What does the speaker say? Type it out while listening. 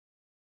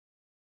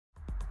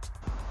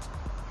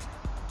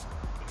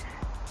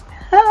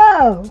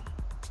Hello,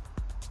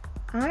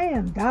 I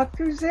am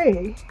Dr.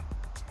 Z,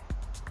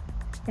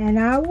 and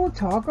I will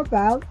talk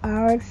about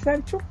our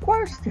essential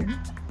question.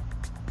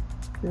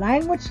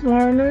 Language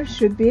learners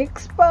should be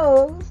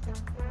exposed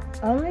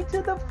only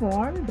to the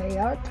form they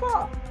are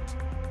taught.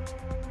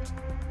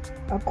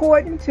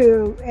 According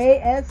to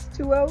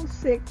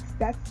AS206,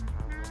 that's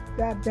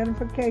the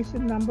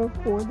identification number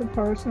for the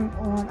person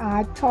on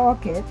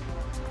iTalkIt,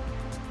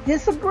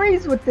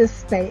 disagrees with this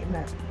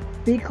statement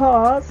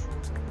because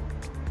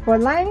for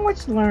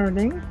language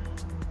learning,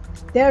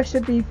 there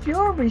should be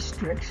fewer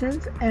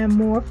restrictions and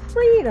more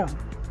freedom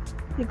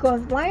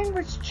because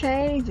language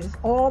changes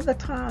all the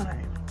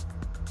time.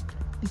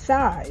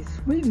 Besides,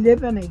 we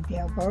live in a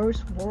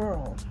diverse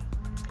world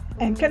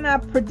and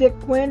cannot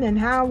predict when and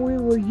how we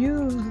will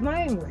use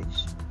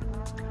language.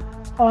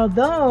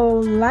 Although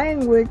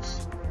language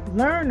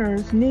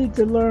learners need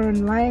to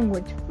learn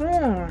language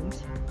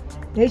forms,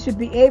 they should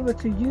be able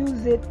to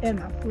use it in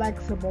a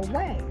flexible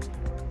way,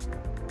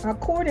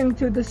 according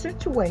to the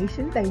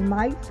situation they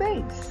might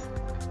face.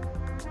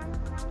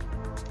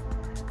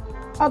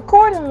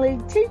 Accordingly,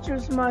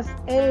 teachers must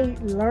aid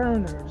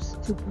learners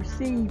to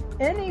perceive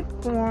any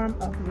form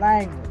of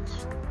language.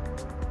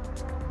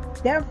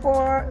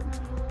 Therefore,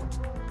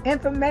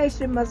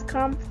 information must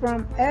come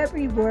from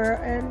everywhere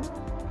and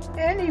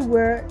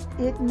anywhere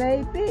it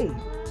may be.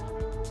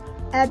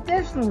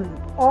 Additionally,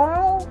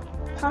 all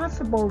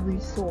possible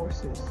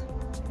resources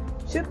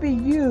should be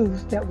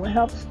used that will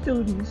help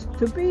students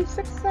to be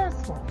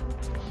successful.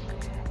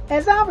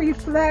 As I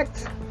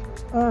reflect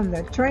on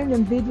the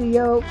training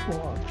video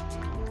for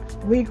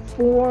week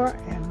 4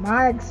 and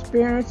my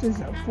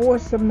experiences of 4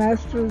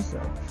 semesters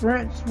of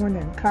French when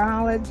in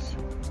college,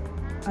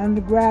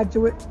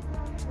 undergraduate,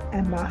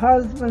 and my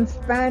husband's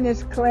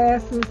Spanish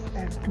classes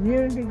at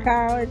community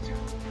college,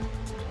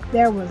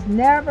 there was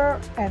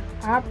never an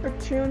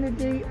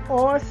opportunity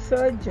or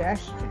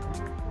suggestion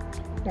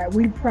that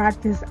we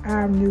practice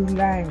our new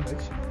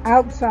language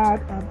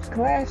outside of the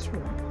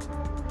classroom.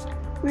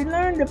 We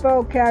learned the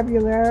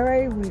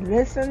vocabulary, we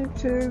listened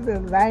to the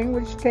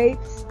language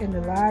tapes in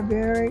the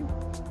library,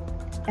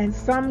 and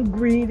some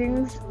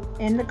greetings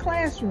in the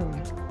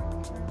classroom.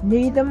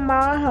 Neither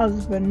my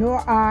husband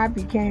nor I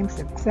became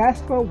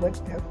successful with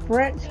the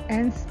French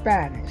and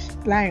Spanish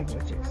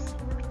languages.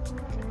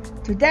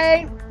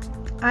 Today,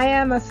 I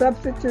am a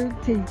substitute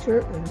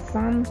teacher in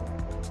some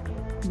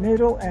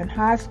middle and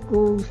high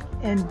schools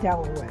in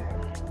Delaware,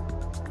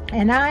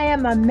 and I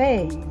am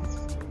amazed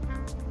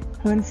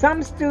when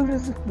some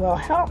students will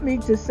help me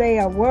to say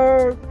a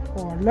word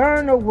or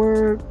learn a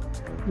word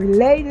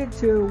related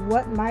to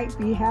what might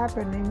be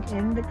happening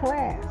in the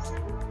class,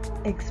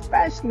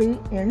 especially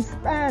in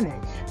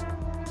Spanish.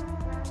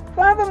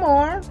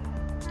 Furthermore,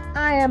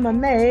 I am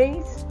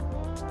amazed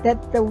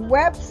that the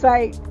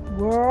website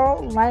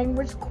World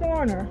Language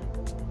Corner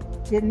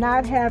did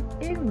not have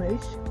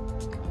English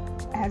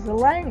as a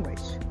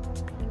language,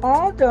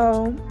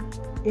 although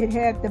it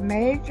had the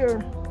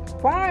major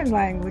foreign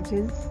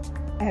languages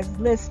as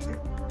listed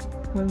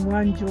when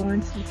one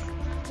joins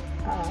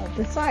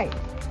the site.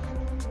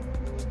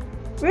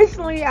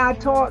 Recently, I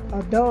taught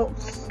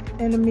adults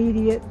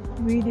intermediate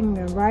reading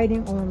and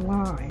writing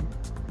online,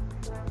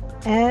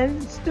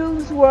 and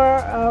students were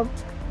of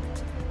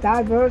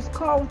diverse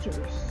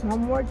cultures.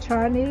 Some were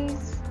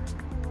Chinese,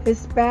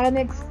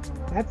 Hispanics,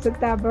 that's a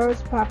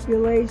diverse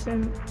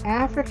population,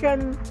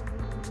 African,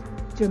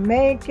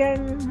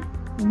 Jamaican,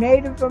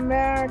 Native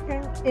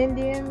American,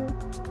 Indian,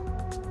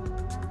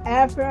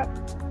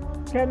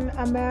 African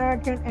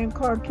American, and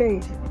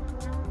Caucasian.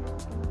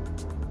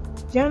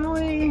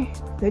 Generally,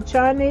 the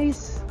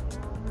Chinese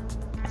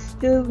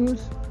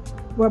students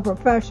were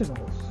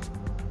professionals.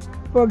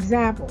 For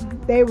example,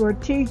 they were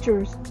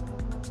teachers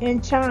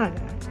in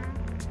China,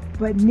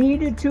 but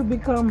needed to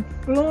become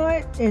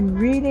fluent in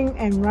reading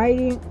and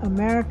writing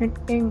American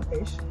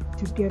English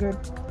to get a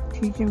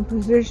teaching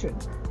position.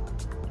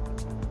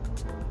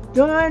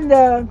 During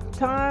the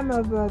time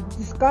of a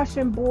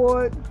discussion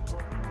board,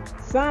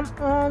 some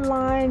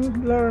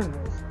online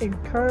learners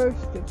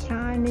encouraged the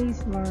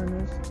Chinese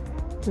learners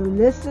to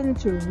listen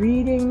to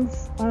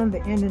readings on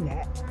the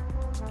internet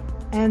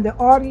and the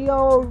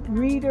audio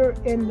reader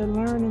in the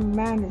learning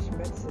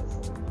management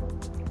system,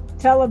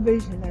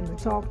 television, and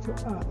to talk to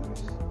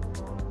others.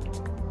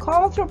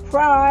 Cultural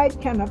pride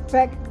can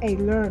affect a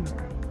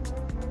learner,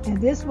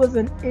 and this was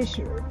an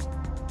issue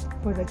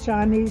for the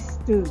Chinese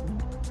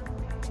student.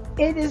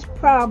 It is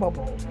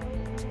probable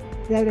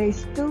that a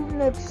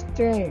student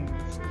exchange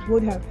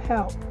would have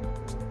helped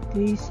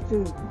these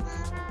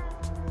students.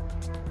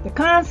 The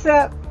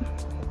concept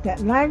that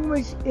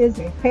language is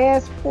a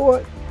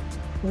passport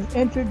was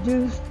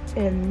introduced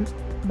in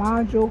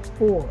Module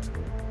 4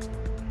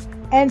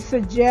 and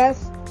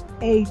suggests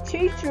a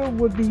teacher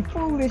would be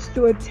foolish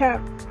to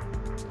attempt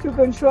to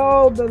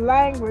control the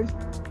language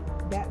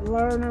that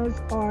learners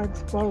are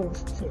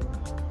exposed to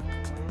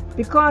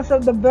because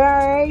of the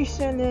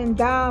variation in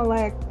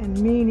dialect and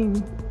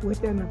meaning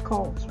within a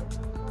culture.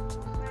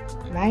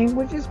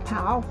 Language is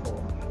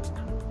powerful,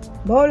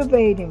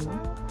 motivating,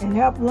 and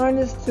help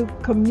learners to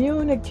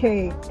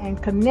communicate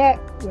and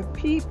connect with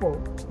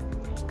people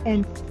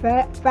in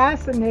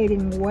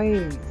fascinating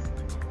ways,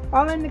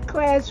 while in the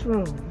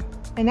classroom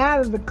and out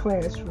of the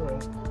classroom.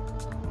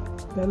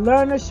 The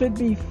learner should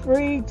be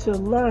free to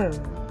learn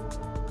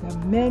the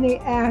many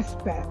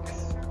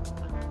aspects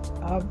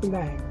of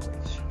language.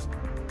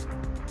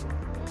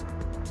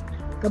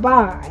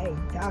 Goodbye,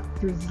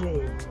 Dr.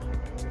 Z.